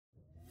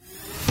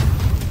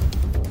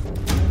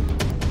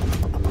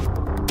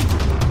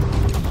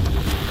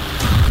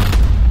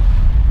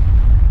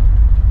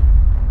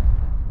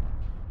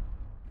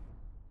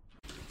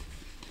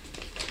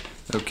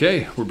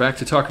Okay, we're back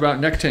to talk about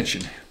neck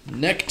tension.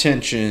 Neck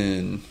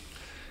tension.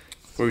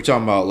 What are we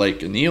talking about?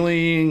 Like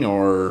annealing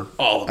or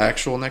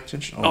actual neck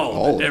tension?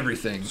 All of it,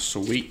 everything.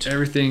 Sweet.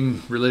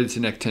 Everything related to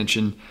neck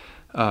tension.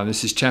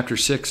 This is Chapter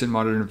 6 in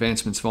Modern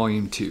Advancements,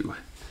 Volume 2.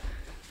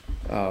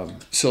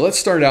 So let's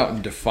start out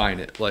and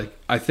define it. Like,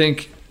 I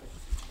think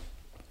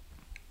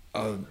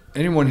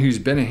anyone who's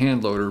been a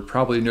hand loader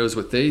probably knows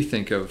what they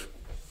think of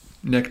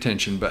neck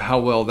tension, but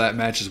how well that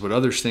matches what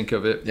others think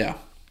of it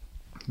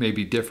may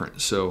be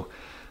different. So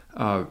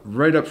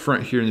right up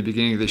front here in the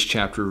beginning of this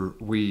chapter,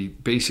 we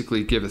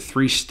basically give a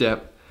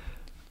 3-step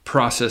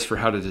process for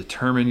how to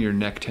determine your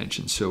neck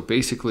tension. So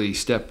basically,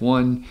 step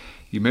 1,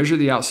 you measure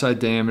the outside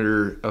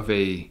diameter of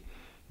a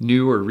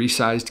new or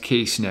resized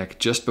case neck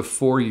just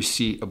before you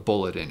see a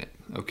bullet in it.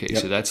 Okay,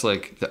 so that's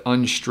like the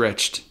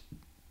unstretched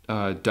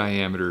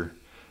diameter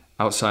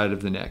outside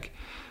of the neck.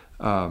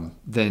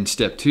 Then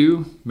step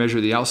 2, measure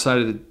the outside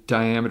of the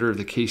diameter of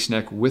the case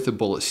neck with a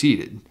bullet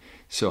seated.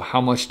 So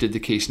how much did the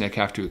case neck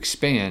have to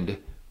expand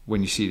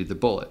when you seated the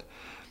bullet?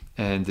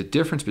 And the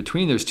difference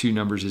between those two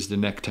numbers is the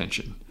neck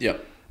tension.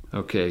 Yep.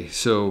 Okay,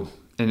 so,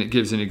 and it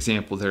gives an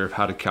example there of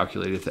how to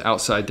calculate it. The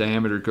outside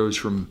diameter goes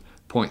from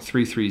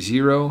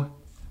 0.330,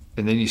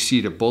 and then you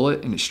seat a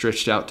bullet and it's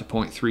stretched out to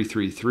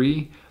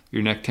 0.333.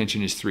 Your neck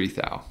tension is 3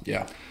 thou.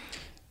 Yeah.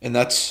 And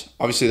that's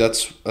obviously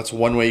that's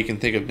one way you can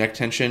think of neck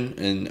tension.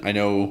 And I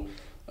know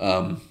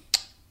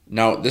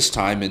now at this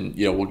time, and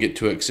we'll get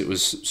to it because it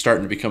was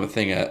starting to become a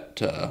thing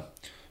at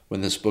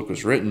when this book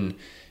was written,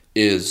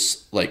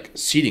 is like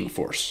seating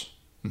force.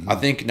 Mm-hmm. I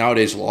think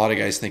nowadays a lot of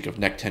guys think of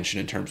neck tension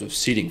in terms of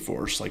seating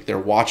force. Like they're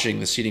watching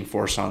the seating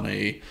force on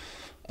a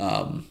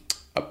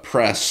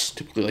press,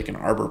 typically like an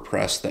arbor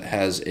press that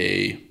has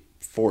a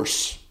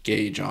force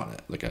gauge on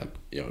it, like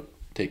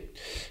it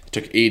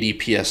took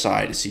 80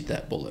 psi to seat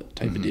that bullet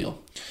type of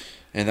deal.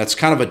 And that's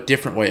kind of a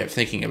different way of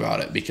thinking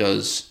about it,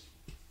 because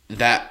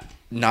that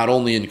not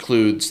only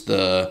includes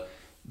the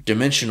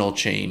dimensional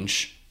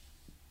change,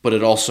 but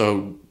it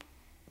also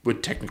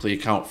would technically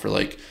account for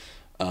like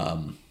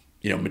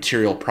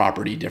material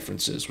property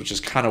differences, which is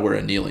kind of where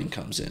annealing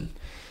comes in.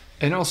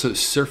 And also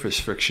surface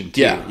friction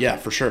too. Yeah,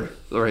 for sure.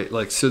 All right,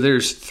 like, so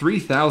there's 3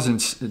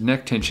 thousandths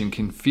neck tension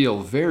can feel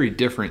very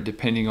different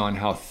depending on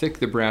how thick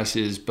the brass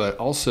is, but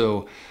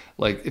also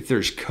like if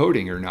there's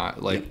coating or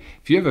not. Like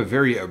if you have a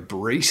very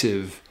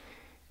abrasive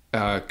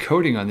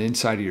coating on the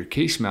inside of your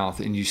case mouth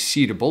and you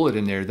seat a bullet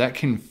in there, that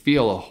can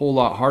feel a whole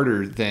lot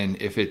harder than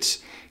if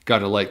it's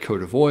got a light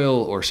coat of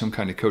oil or some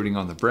kind of coating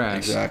on the brass.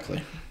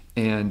 Exactly.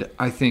 And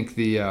I think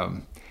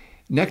the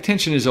neck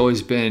tension has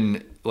always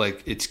been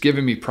like, it's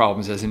given me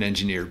problems as an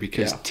engineer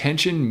because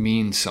tension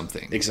means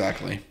something.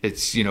 Exactly.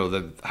 It's,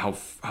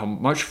 how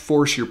much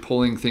force you're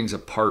pulling things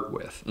apart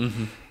with.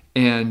 Mm-hmm.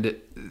 And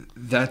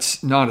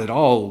that's not at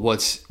all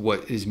what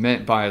is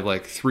meant by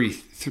like 3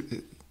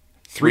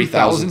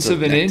 thousandths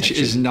of an inch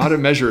tension is not a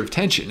measure of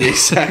tension.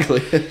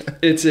 Exactly.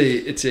 It's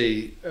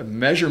a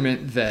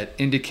measurement that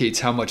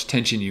indicates how much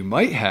tension you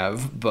might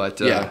have, but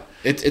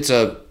what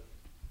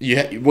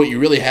you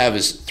really have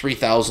is 3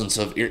 thousandths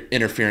of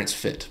interference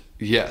fit.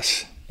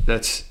 Yes,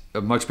 that's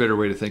a much better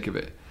way to think of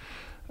it.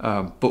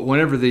 But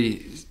whenever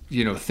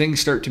things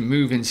start to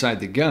move inside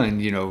the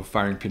gun,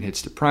 firing pin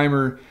hits the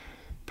primer,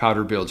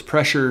 powder builds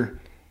pressure,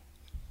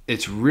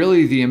 it's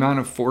really the amount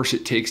of force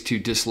it takes to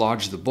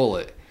dislodge the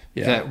bullet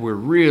that we're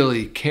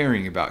really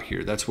caring about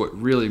here. That's what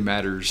really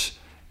matters.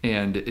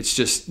 And it's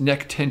just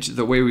neck tension,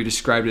 the way we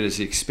described it as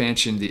the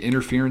expansion, the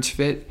interference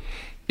fit,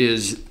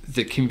 is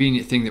the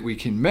convenient thing that we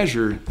can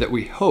measure that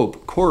we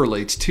hope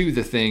correlates to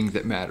the thing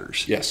that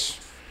matters. Yes.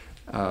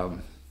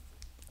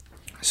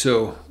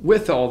 So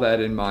with all that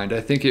in mind,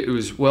 I think it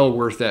was well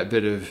worth that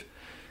bit of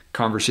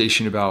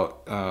conversation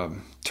about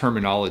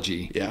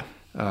terminology. Yeah.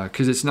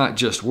 Because it's not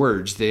just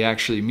words. They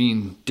actually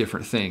mean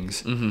different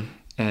things. Mm-hmm.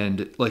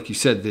 And like you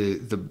said,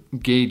 the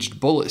gauged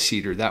bullet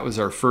seater, that was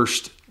our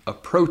first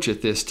approach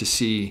at this to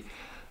see,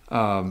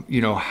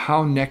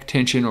 how neck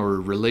tension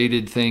or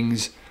related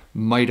things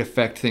might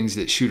affect things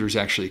that shooters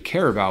actually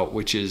care about,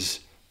 which is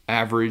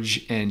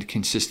average and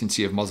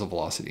consistency of muzzle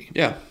velocity.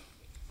 Yeah.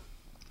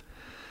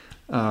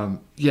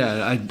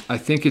 I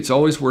think it's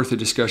always worth a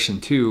discussion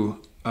too,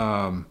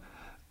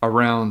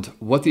 around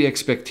what the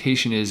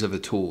expectation is of a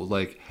tool.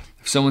 Like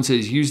if someone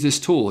says, use this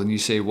tool, and you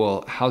say,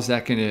 well, how's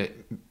that going to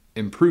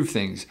improve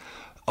things?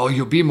 Oh,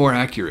 you'll be more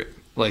accurate.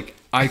 Like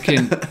I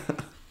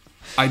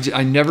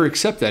never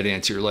accept that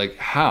answer. Like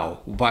how?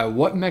 By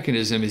what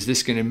mechanism is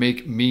this going to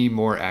make me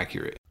more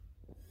accurate?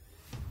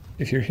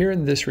 If you're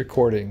hearing this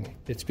recording,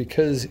 it's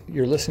because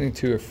you're listening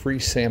to a free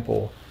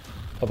sample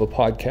of a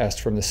podcast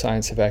from the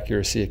Science of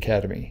Accuracy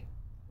Academy.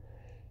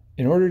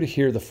 In order to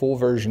hear the full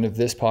version of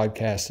this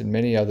podcast and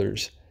many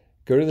others,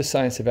 go to the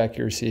Science of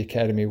Accuracy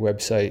Academy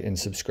website and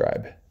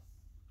subscribe.